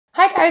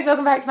guys,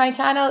 welcome back to my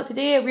channel.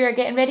 Today we are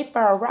getting ready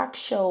for a rock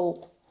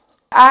show.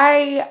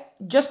 I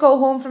just got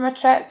home from a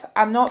trip.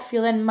 I'm not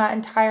feeling my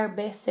entire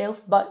best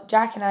self, but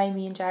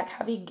me and Jack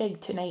have a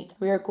gig tonight.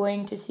 We are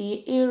going to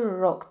see a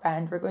rock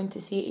band. We're going to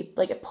see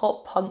a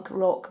pop punk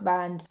rock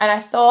band. And I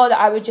thought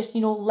that I would just,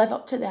 live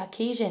up to the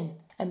occasion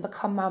and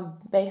become my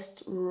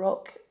best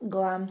rock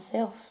glam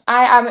self.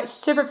 I am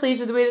super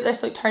pleased with the way that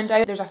this look turned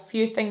out. There's a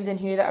few things in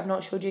here that I've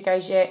not showed you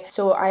guys yet.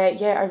 So I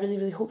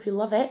really hope you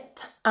love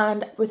it.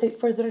 And without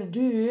further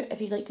ado, if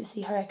you'd like to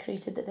see how I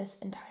created this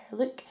entire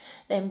look,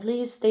 then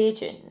please stay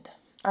tuned.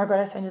 Oh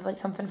god, I sounded like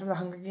something from the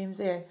Hunger Games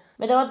there.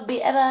 May the odds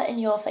be ever in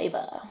your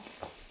favour.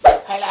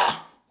 Hello.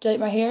 Do you like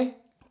my hair?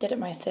 Did it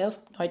myself?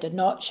 No, I did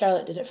not.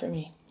 Charlotte did it for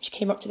me. She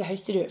came up to the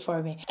house to do it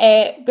for me.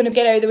 Gonna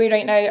get out of the way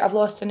right now. I've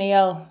lost a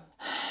nail.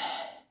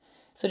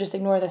 So just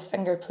ignore this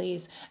finger,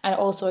 please. And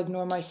also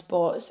ignore my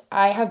spots.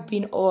 I have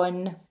been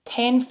on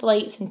 10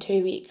 flights in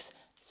 2 weeks.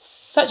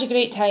 Such a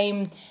great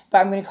time. But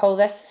I'm going to call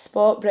this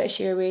spot British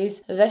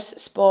Airways, this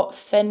spot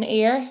Thin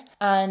Air,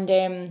 and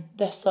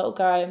this little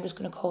guy, I'm just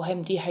going to call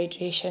him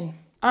Dehydration.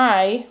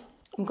 I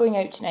am going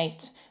out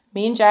tonight.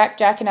 Me and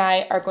Jack and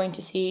I are going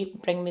to see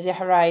Bring Me the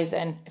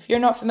Horizon. If you're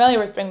not familiar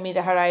with Bring Me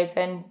the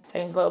Horizon, it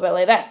sounds a little bit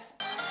like this.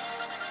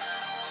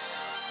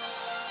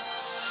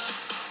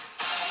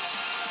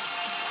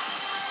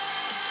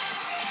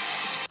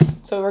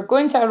 So we're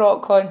going to a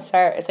rock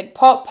concert. It's like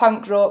pop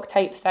punk rock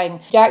type thing.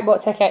 Jack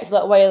bought tickets a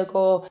little while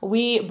ago.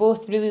 We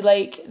both really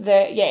like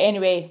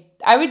anyway.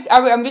 I'm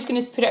just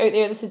gonna put it out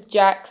there. This is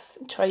Jack's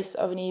choice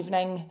of an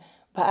evening,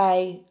 but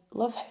I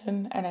love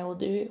him and I will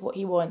do what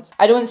he wants.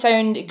 I don't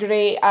sound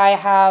great. I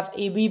have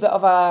a wee bit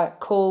of a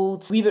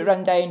cold, wee bit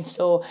run down,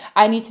 so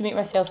I need to make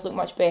myself look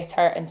much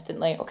better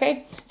instantly,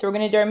 okay? So we're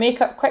going to do our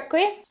makeup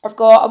quickly. I've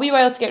got a wee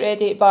while to get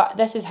ready, but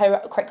this is how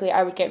quickly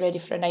I would get ready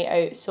for a night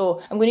out.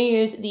 So I'm going to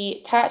use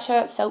the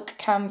Tatcha Silk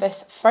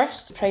Canvas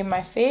first to prime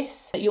my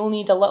face. You'll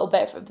need a little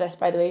bit of this,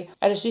 by the way.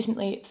 I just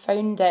recently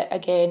found it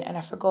again and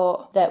I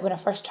forgot that when I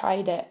first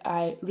tried it,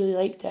 I really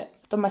liked it.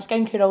 I've done my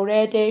skincare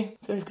already,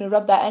 so I'm just going to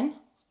rub that in.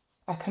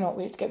 I cannot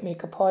wait to get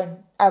makeup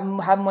on. I'm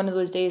having one of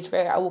those days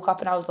where I woke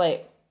up and I was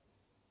like,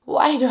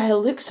 why do I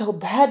look so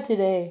bad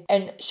today?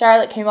 And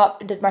Charlotte came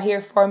up and did my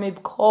hair for me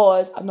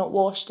because I've not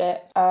washed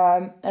it.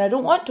 And I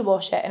don't want to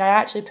wash it. And I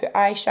actually put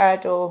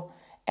eyeshadow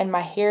in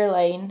my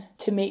hairline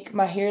to make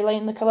my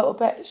hairline look a little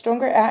bit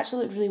stronger. It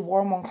actually looks really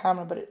warm on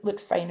camera, but it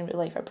looks fine in real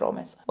life, I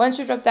promise. Once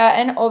we've rubbed that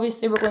in,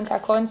 obviously we're going to a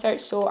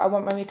concert, so I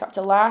want my makeup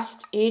to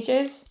last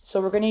ages.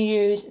 So we're going to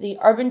use the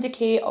Urban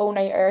Decay All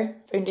Nighter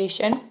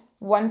foundation.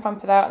 One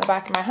pump of that on the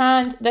back of my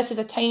hand. This is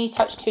a tiny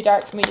touch too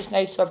dark for me just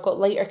now, so I've got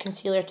lighter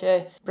concealer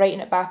to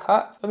brighten it back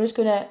up. I'm just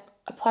going to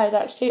apply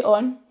that straight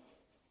on.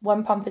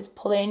 One pump is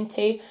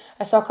plenty.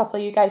 I saw a couple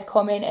of you guys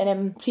comment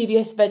in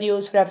previous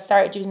videos where I've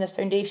started using this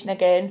foundation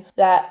again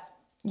that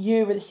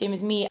you were the same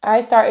as me.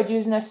 I started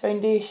using this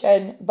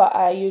foundation, but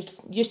I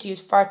used to use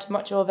far too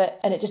much of it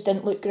and it just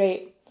didn't look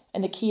great.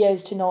 And the key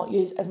is to not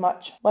use as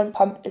much. One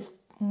pump is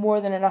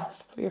more than enough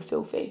for your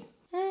full face.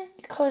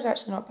 The colour's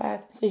actually not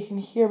bad. So you can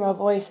hear my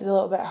voice is a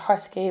little bit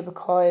husky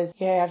because,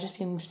 yeah, I've just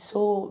been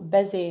so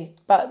busy.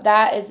 But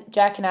that is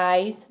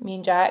me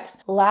and Jack's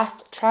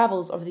last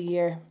travels of the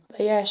year. But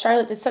yeah,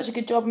 Charlotte did such a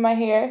good job in my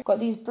hair. Got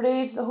these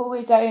braids the whole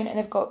way down and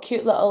they've got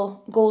cute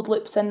little gold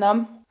loops in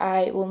them.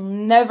 I will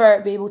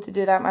never be able to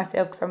do that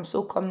myself because I'm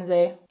so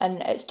clumsy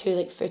and it's too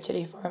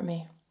footery for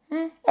me.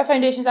 That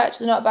foundation's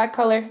actually not a bad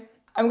colour.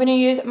 I'm going to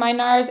use my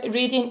NARS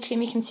Radiant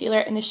Creamy Concealer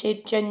in the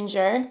shade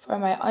Ginger for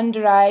my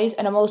under eyes,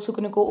 and I'm also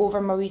going to go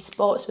over my wee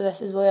spots with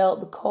this as well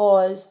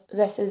because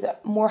this is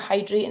more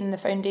hydrating than the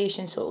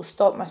foundation, so it will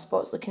stop my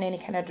spots looking any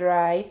kind of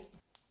dry.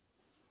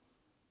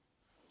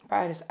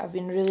 But I've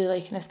been really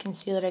liking this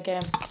concealer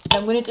again. And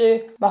I'm going to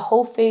do my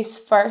whole face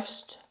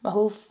first, my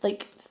whole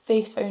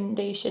face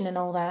foundation and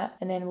all that,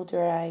 and then we'll do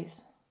our eyes.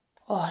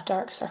 Oh,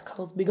 dark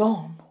circles, be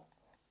gone.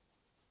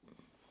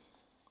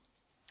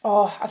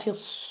 Oh, I feel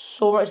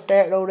so much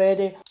better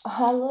already.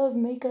 I love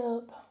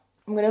makeup.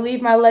 I'm going to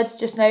leave my lids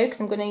just now because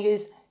I'm going to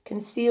use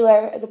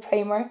concealer as a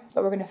primer,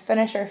 but we're going to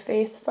finish our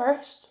face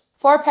first.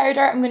 For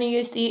powder, I'm going to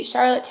use the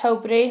Charlotte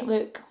Tilbury,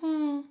 look,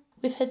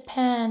 we've hit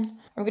pan.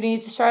 I'm going to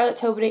use the Charlotte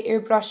Tilbury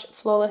Airbrush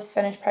Flawless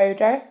Finish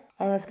Powder.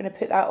 I'm just going to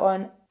put that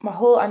on my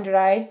whole under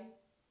eye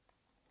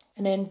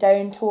and then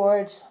down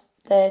towards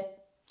the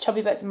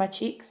chubby bits of my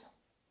cheeks.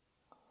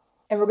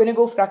 And we're going to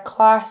go for a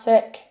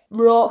classic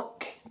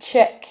rock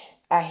chick.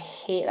 I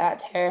hate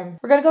that term.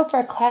 We're going to go for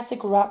a classic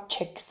rock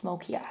chick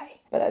smoky eye.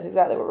 But that's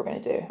exactly what we're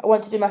going to do. I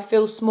want to do my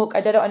full smoke.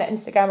 I did it on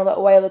Instagram a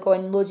little while ago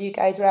and loads of you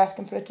guys were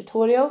asking for a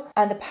tutorial.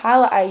 And the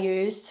palette I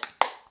used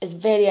is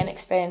very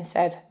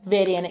inexpensive,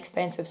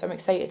 so I'm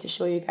excited to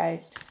show you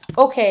guys.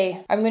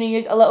 Okay, I'm going to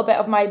use a little bit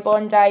of my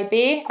Bondi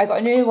Bay. I got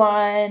a new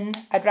one.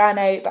 I'd ran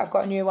out, but I've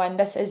got a new one.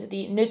 This is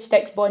the Nude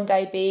Sticks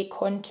Bondi Bay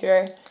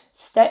Contour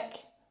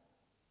Stick.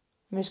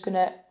 I'm just going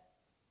to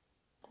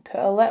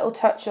put a little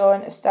touch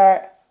on to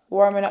start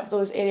warming up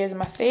those areas of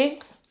my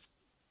face.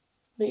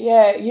 But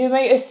yeah, you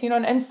might have seen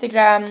on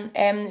Instagram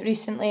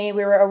recently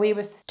we were away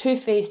with Too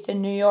Faced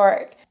in New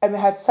York and we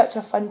had such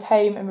a fun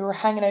time and we were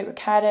hanging out with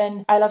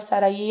Karen, I Love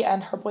Sarai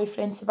and her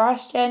boyfriend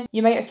Sebastian.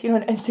 You might have seen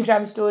on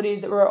Instagram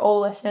stories that we were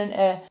all listening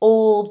to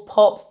old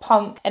pop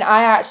punk and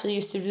I actually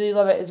used to really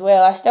love it as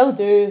well. I still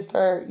do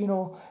for, you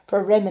know,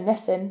 for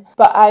reminiscing.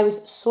 But I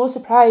was so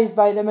surprised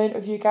by the amount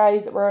of you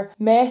guys that were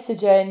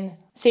messaging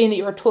saying that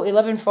you were totally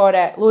living for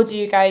it. Loads of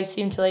you guys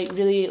seem to like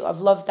really have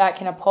loved that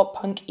kind of pop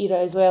punk era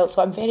as well.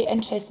 So I'm very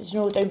interested to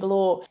know down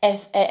below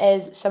if it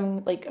is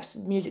some like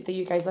music that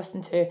you guys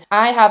listen to.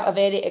 I have a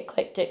very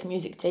eclectic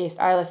music taste.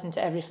 I listen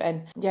to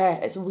everything. Yeah,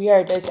 it's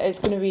weird. It's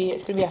gonna be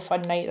a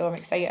fun night though. I'm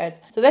excited.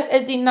 So this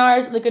is the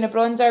NARS Laguna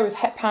bronzer. We've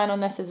hit pan on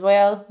this as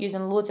well,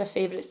 using loads of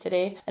favourites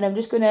today. And I'm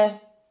just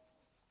gonna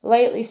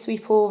lightly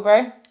sweep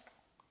over.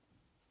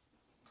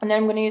 And then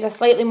I'm going to use a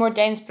slightly more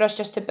dense brush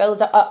just to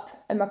build it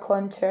up in my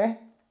contour.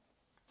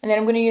 And then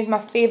I'm going to use my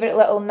favourite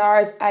little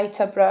NARS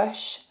Ita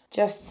brush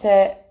just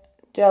to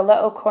do a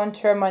little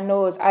contour on my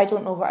nose. I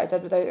don't know what I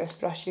did without this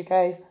brush, you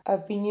guys.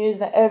 I've been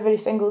using it every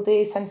single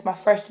day since my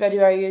first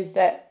video I used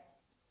it.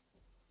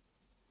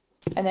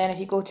 And then if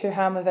you go too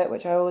ham with it,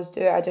 which I always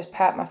do, I just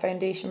pat my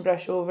foundation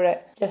brush over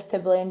it just to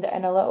blend it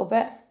in a little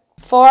bit.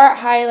 For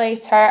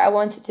highlighter, I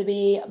want it to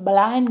be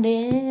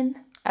blinding.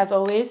 As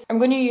always, I'm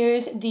going to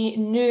use the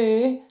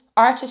new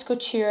Artist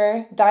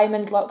Couture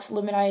Diamond Luxe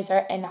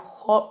Luminizer in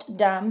Hot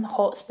Damn.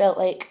 Hot spelt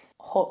like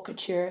hot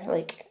couture,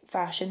 like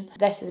fashion.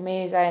 This is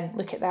amazing.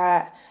 Look at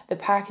that. The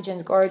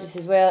packaging's gorgeous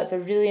as well. It's a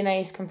really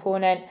nice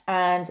component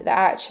and the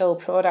actual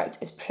product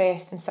is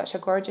pressed in such a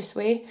gorgeous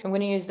way. I'm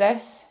going to use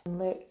this.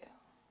 Look.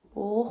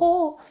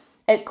 Oh,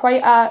 it's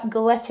quite a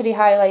glittery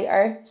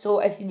highlighter.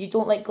 So if you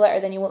don't like glitter,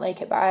 then you won't like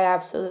it, but I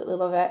absolutely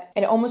love it.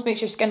 And it almost makes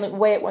your skin look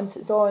wet once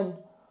it's on.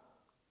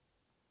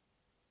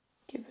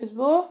 Cupid's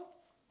bow.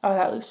 Oh,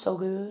 that looks so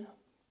good. And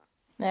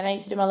then I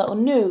need to do my little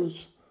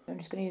nose. I'm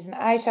just going to use an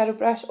eyeshadow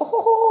brush.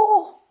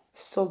 Oh,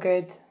 so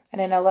good. And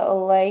then a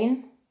little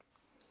line.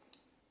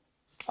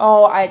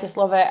 Oh, I just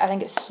love it. I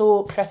think it's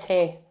so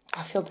pretty.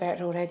 I feel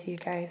better already, you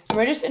guys. And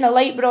we're just in a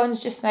light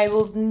bronze just now.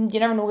 You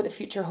never know what the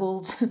future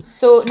holds.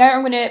 So now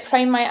I'm going to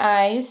prime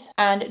my eyes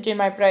and do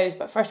my brows.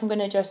 But first I'm going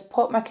to just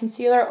pop my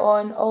concealer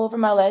on all over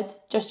my lid.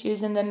 Just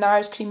using the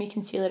NARS Creamy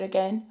Concealer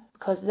again.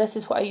 Because this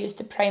is what I used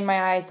to prime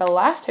my eyes the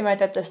last time I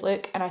did this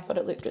look and I thought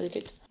it looked really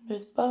good.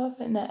 Just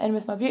buffing that in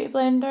with my beauty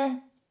blender.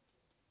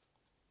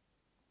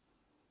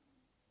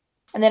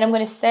 And then I'm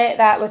going to set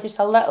that with just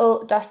a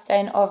little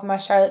dusting of my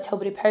Charlotte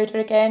Tilbury powder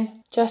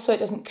again, just so it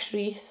doesn't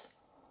crease.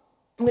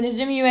 I'm going to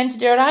zoom you in to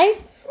do your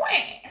eyes.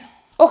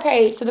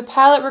 Okay, so the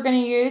palette we're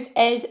going to use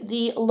is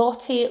the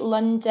Lotte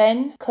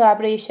London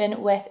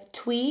collaboration with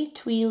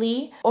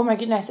Tweely. Oh my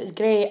goodness, it's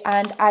great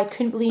and I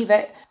couldn't believe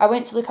it. I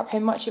went to look up how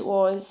much it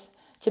was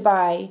to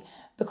buy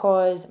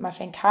because my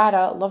friend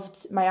Cara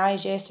loved my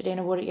eyes yesterday and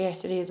I wore it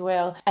yesterday as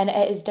well, and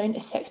it is down to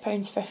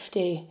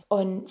 £6.50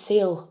 on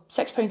sale.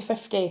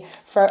 £6.50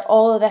 for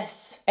all of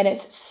this and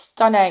it's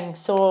stunning.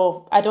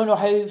 So I don't know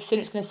how soon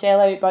it's going to sell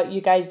out, but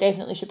you guys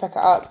definitely should pick it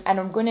up. And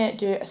I'm going to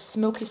do a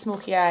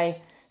smoky eye.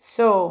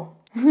 So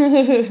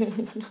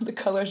the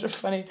colours are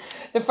funny.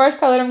 The first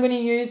colour I'm going to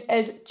use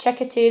is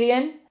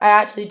Chickatarian. I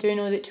actually do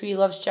know that Twee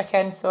loves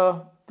chicken,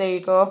 so there you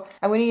go.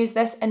 I'm going to use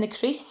this in the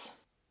crease.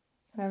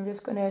 And I'm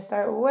just going to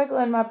start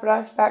wiggling my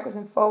brush backwards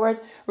and forwards.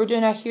 We're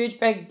doing a huge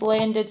big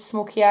blended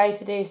smoky eye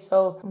today,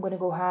 so I'm going to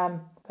go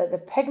ham. But the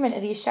pigment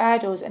of these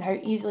shadows and how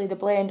easily they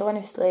blend,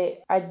 honestly,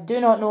 I do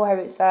not know how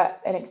it's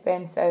that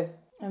inexpensive.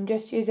 I'm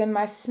just using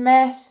my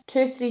Smith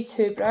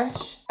 232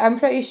 brush. I'm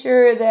pretty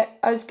sure that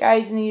us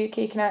guys in the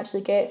UK can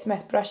actually get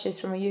Smith brushes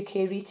from a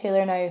UK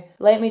retailer now.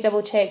 Let me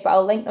double check, but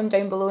I'll link them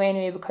down below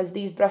anyway, because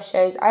these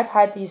brushes, I've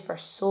had these for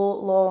so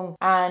long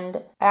and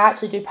I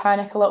actually do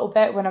panic a little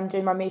bit when I'm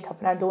doing my makeup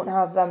and I don't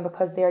have them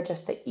because they are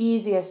just the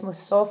easiest,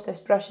 most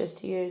softest brushes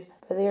to use.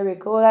 But there we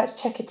go, that's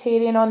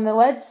Chickatarian on the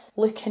lids.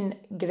 Looking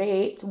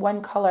great,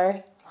 one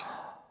colour.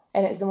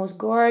 And it's the most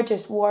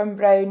gorgeous warm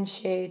brown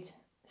shade.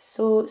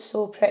 So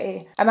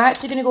pretty. I'm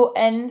actually going to go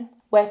in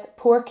with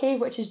Porky,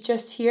 which is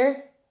just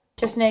here,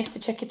 just next to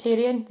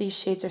Chickatarian. These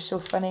shades are so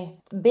funny.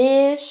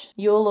 Beige,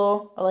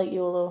 YOLO, I like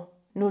YOLO.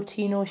 No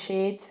tea, no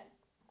shade,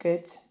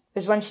 good.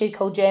 There's one shade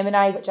called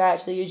Gemini, which I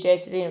actually used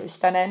yesterday and it was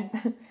stunning.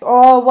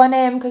 Oh,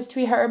 1M because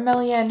Twee hit her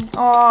million.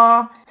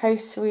 Oh, how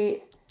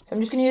sweet. So I'm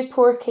just going to use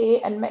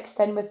Porky and mixed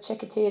in with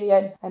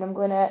Chickatarian, and I'm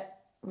going to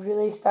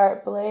really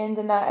start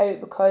blending that out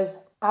because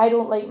I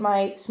don't like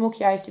my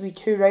smoky eyes to be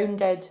too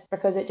rounded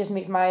because it just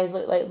makes my eyes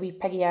look like wee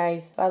piggy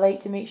eyes. So I like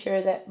to make sure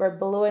that we're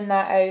blowing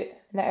that out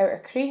in the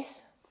outer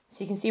crease. So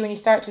you can see when you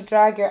start to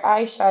drag your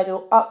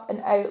eyeshadow up and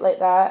out like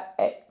that,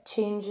 it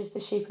changes the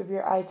shape of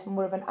your eye to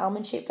more of an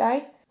almond shaped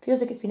eye.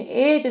 Feels like it's been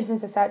ages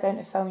since I sat down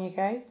to film, you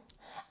guys.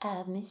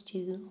 I've missed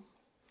you.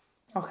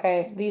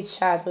 Okay, these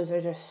shadows are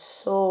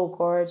just so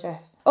gorgeous.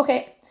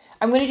 Okay,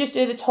 I'm going to just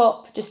do the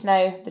top just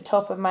now, the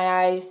top of my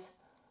eyes.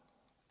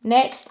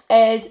 Next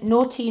is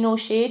No Tea No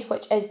Shade,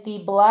 which is the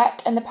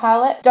black in the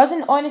palette.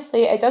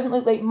 Honestly, it doesn't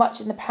look like much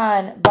in the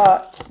pan,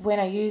 but when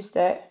I used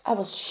it, I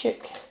was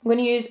shook. I'm going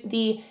to use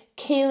the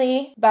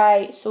Kaylee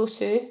by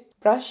Sosu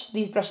brush.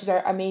 These brushes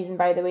are amazing,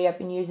 by the way. I've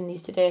been using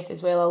these to death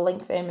as well. I'll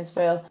link them as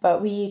well.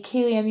 But wee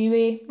Kaylee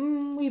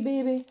MUA, wee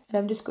baby. And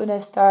I'm just going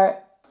to start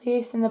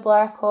placing the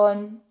black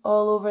on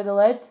all over the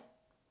lid.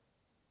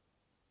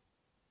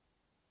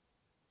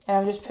 And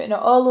I'm just putting it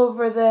all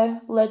over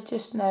the lid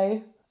just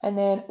now. And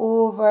then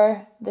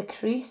over the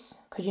crease.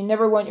 Because you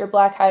never want your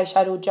black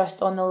eyeshadow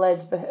just on the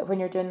lid when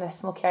you're doing this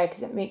smoky eye,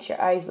 because it makes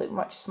your eyes look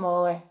much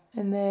smaller.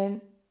 And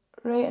then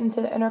right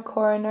into the inner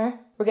corner.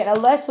 We're getting a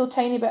little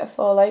tiny bit of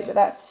fallout, but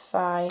that's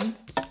fine.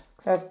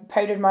 I've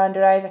powdered my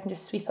under eyes, I can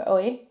just sweep it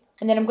away.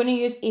 And then I'm going to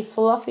use a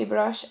fluffy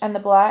brush in the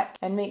black,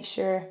 and make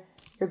sure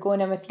you're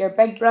going in with your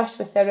big brush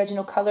with the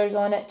original colours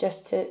on it,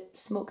 just to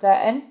smoke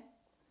that in.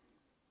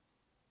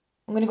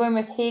 I'm going to go in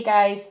with Hey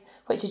Guys,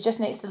 which is just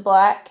next to the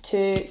black,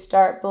 to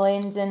start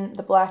blending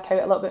the black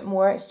out a little bit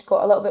more. It's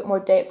got a little bit more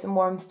depth and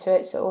warmth to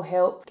it, so it will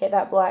help get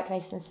that black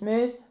nice and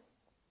smooth.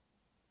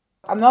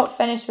 I'm not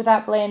finished with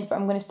that blend, but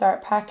I'm going to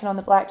start packing on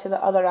the black to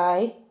the other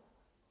eye.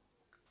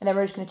 And then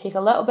we're just going to take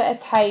a little bit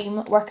of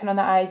time working on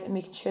the eyes and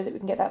making sure that we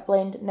can get that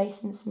blend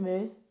nice and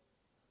smooth.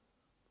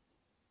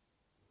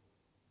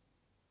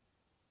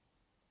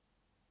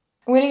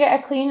 I'm going to get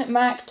a clean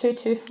MAC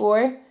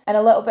 224 and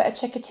a little bit of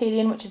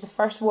Chicotarian, which is the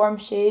first warm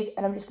shade,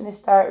 and I'm just going to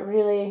start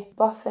really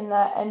buffing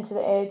that into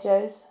the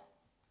edges.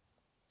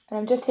 And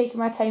I'm just taking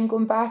my time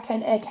going back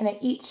into kind of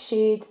each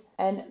shade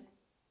and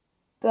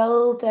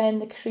building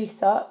the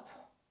crease up.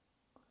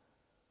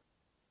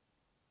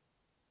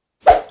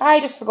 I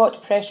just forgot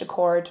to press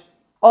record.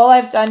 All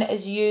I've done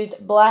is used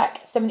black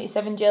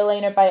 77 gel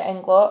liner by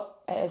Inglot.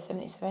 It is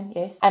 77,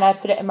 yes. And I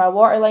put it in my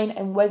waterline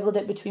and wiggled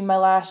it between my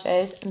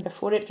lashes. And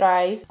before it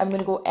dries, I'm going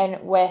to go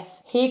in with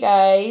Hey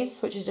Guys,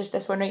 which is just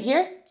this one right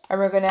here.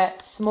 And we're going to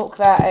smoke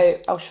that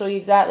out. I'll show you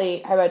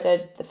exactly how I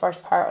did the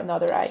first part on the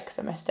other eye because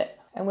I missed it.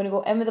 I'm going to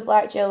go in with the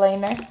black gel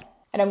liner.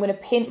 And I'm going to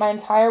paint my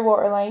entire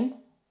waterline.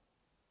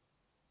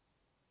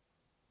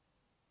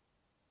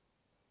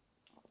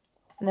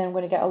 And then I'm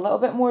going to get a little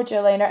bit more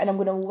gel liner and I'm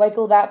going to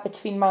wiggle that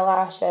between my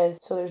lashes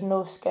so there's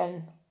no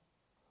skin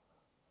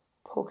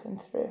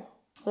poking through.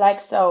 Like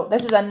so.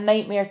 This is a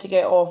nightmare to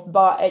get off,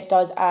 but it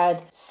does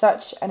add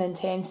such an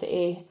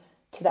intensity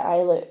to the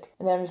eye look.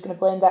 And then I'm just going to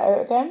blend that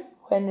out again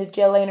when the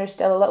gel liner is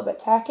still a little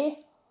bit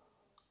tacky.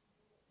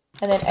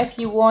 And then if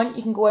you want,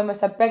 you can go in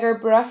with a bigger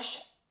brush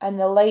and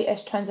the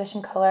lightest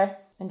transition colour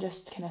and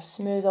just kind of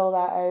smooth all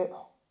that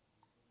out.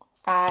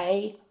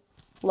 I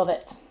love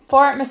it.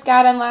 For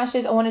mascara and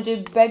lashes, I want to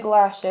do big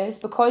lashes.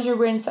 Because you're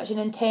wearing such an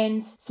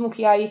intense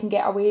smoky eye, you can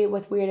get away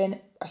with wearing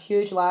a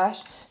huge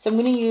lash. So I'm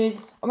going to use,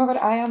 oh my god,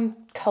 I am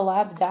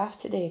collab daft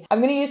today. I'm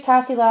going to use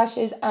Tati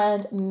Lashes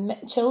and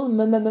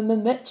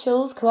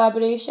Mitchell's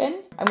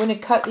collaboration. I'm going to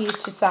cut these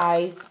to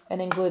size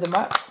and then glue them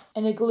up.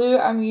 And the glue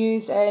I'm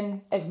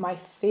using is my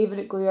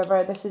favourite glue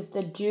ever. This is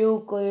the dual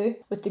glue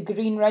with the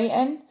green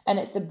writing, and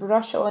it's the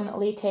brush on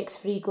latex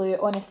free glue.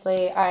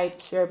 Honestly, I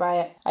swear by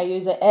it. I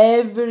use it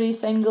every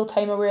single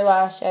time I wear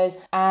lashes,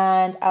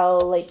 and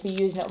I'll like be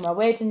using it on my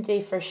wedding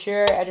day for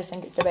sure. I just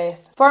think it's the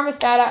best. For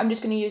mascara, I'm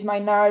just going to use my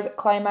NARS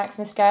Climax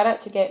mascara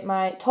to get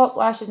my top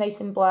lashes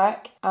nice and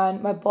black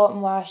and my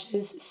bottom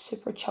lashes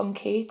super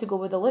chunky to go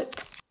with the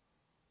look.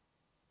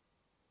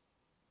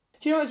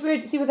 Do you know what's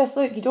weird? See, with this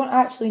look, you don't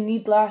actually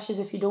need lashes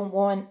if you don't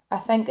want. I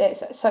think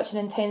it's such an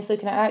intense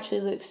look and it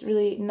actually looks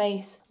really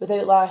nice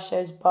without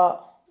lashes,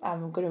 but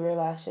I'm going to wear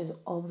lashes,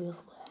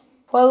 obviously.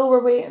 While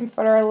we're waiting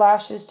for our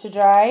lashes to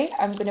dry,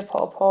 I'm going to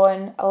pop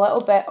on a little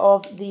bit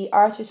of the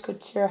Artist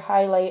Couture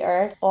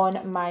highlighter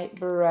on my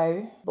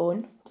brow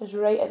bone. Just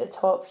right at the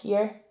top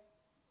here.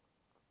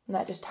 And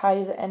that just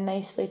ties it in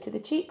nicely to the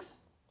cheeks.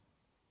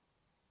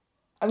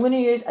 I'm going to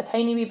use a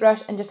tiny wee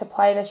brush and just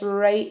apply this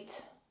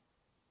right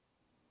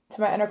to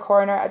my inner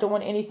corner. I don't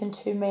want anything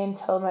too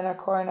mental in my inner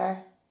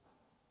corner.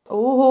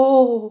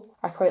 Oh,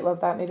 I quite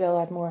love that. Maybe I'll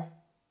add more.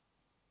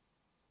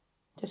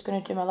 Just going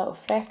to do my little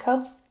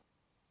freckle.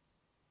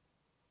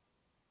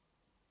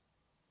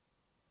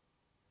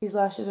 These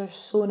lashes are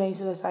so nice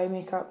with this eye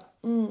makeup.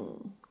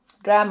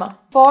 Drama.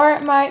 For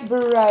my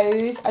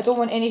brows, I don't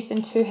want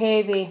anything too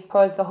heavy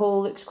because the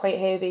whole look's quite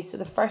heavy. So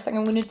the first thing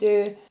I'm going to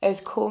do is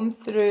comb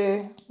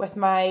through with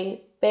my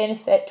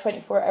Benefit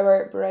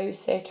 24-hour brow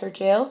setter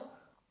gel.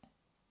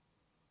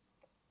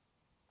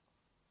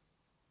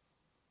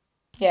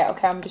 Yeah,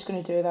 okay, I'm just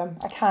going to do them.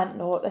 I can't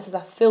not. This is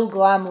a full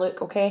glam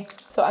look, okay?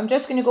 So I'm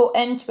just going to go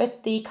in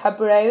with the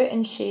Ka-Brow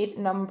in shade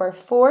number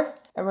 4.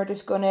 And we're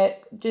just going to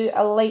do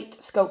a light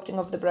sculpting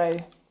of the brow.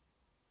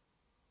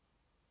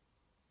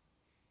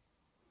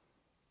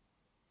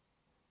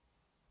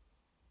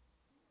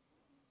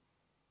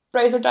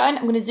 Brows are done.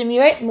 I'm going to zoom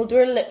you out and we'll do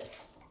our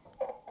lips.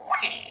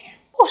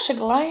 Oh, so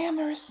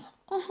glamorous.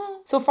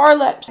 So for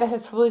lips, this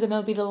is probably going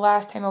to be the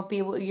last time I'll be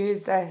able to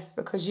use this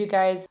because you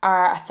guys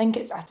are, I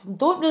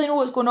don't really know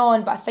what's going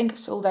on, but I think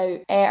it's sold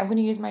out. I'm going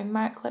to use my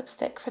MAC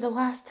lipstick for the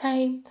last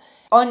time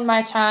on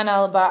my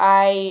channel, but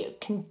I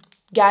can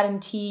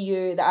guarantee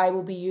you that I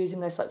will be using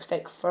this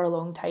lipstick for a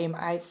long time.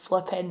 I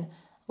flipping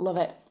love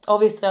it.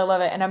 Obviously I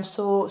love it, and I'm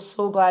so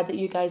glad that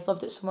you guys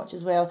loved it so much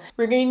as well.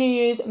 We're going to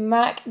use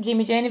MAC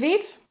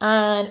Genevieve,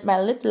 and my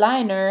lip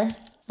liner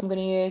I'm going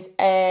to use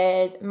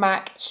is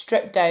MAC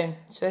Strip Down.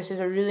 So this is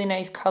a really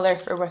nice colour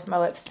for with my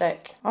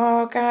lipstick.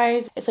 Oh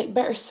guys, it's like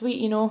bittersweet,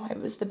 you know. It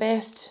was the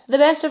best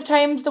of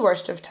times, the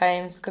worst of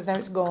times, because now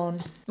it's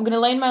gone. I'm going to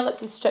line my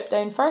lips with Strip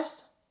Down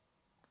first.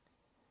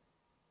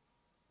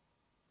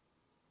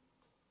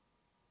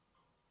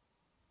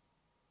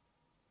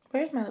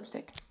 Where's my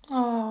lipstick?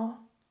 Oh,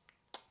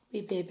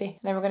 wee baby.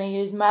 Then we're going to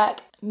use MAC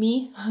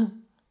Me.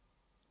 And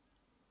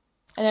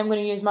then I'm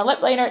going to use my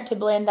lip liner to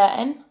blend that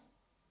in.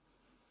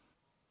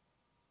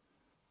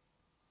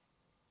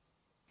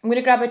 I'm going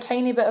to grab a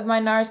tiny bit of my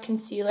NARS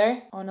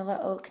concealer on a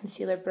little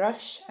concealer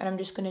brush, and I'm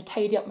just going to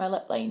tidy up my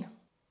lip line.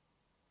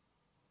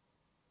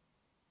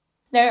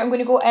 Now I'm going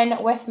to go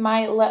in with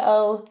my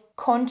little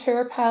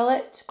contour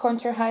palette,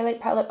 contour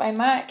highlight palette by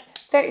MAC.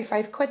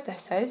 35 quid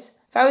this is.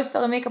 If I was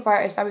still a makeup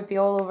artist, I would be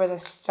all over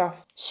this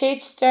stuff.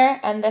 Shade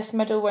Stir and this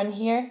middle one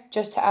here,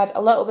 just to add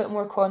a little bit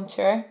more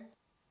contour.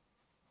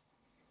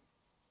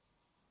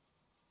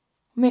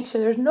 Make sure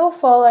there's no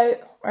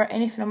fallout or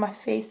anything on my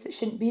face that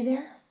shouldn't be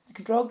there. Like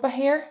a Drogba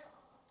hair.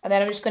 And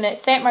then I'm just going to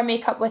set my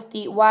makeup with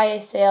the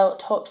YSL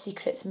Top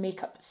Secrets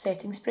Makeup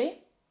Setting Spray.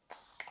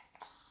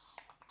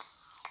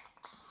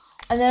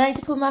 And then I need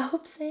to put my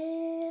hoops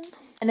in.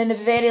 And then the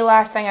very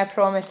last thing I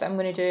promised that I'm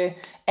going to do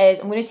is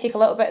I'm going to take a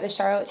little bit of the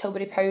Charlotte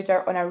Tilbury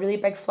powder on a really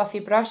big fluffy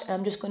brush, and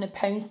I'm just going to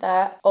pounce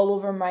that all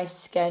over my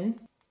skin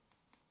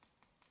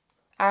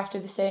after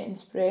the setting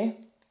spray.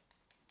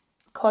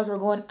 Because we're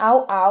going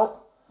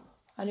out,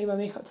 I need my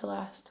makeup to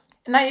last.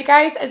 And that, you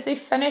guys, is the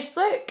finished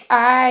look.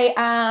 I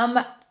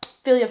am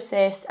fully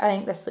obsessed. I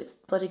think this looks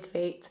bloody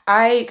great.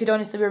 I could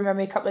honestly wear my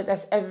makeup like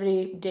this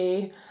every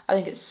day. I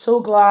think it's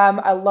so glam.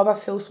 I love a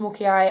full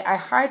smoky eye. I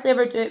hardly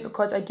ever do it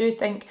because I do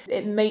think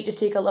it might just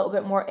take a little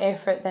bit more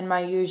effort than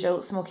my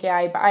usual smoky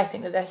eye, but I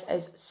think that this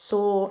is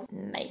so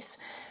nice.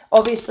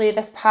 Obviously,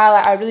 this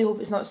palette, I really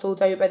hope it's not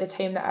sold out by the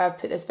time that I've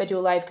put this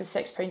video live, because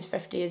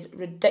 £6.50 is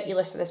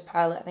ridiculous for this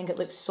palette. I think it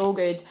looks so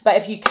good. But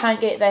if you can't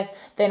get this,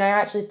 then I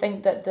actually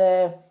think that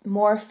the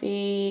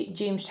Morphe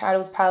James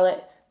Charles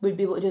palette would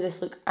be able to do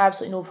this look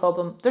absolutely no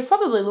problem. There's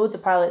probably loads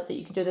of palettes that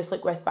you could do this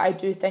look with, but I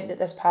do think that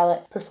this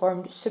palette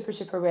performed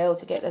super well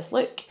to get this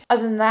look.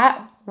 Other than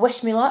that,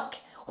 wish me luck.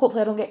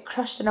 Hopefully I don't get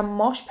crushed in a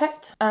mosh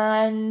pit,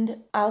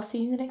 and I'll see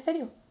you in the next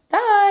video.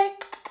 Bye!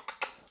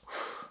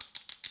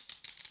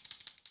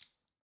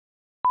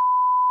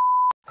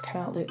 I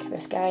cannot look at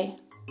this guy.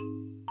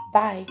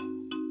 Bye.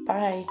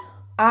 Bye.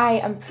 I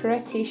am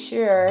pretty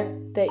sure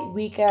that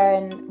we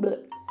can...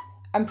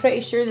 I'm pretty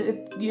sure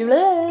that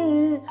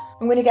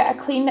I'm going to get a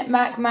clean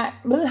MAC. I'm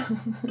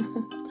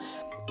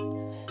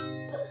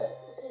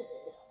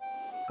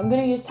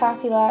going to use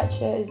Tatty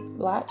Latches.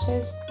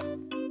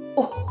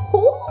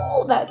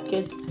 Oh, that's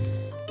good.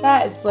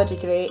 That is bloody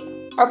great.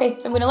 Okay,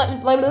 so I'm going to let me...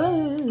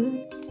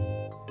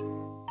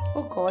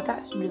 Oh god,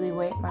 that's really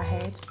wet my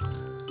head.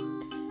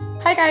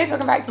 Hi guys,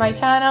 welcome back to my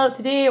channel.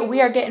 Today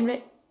we are getting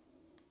rid...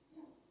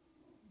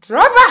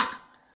 Drogba!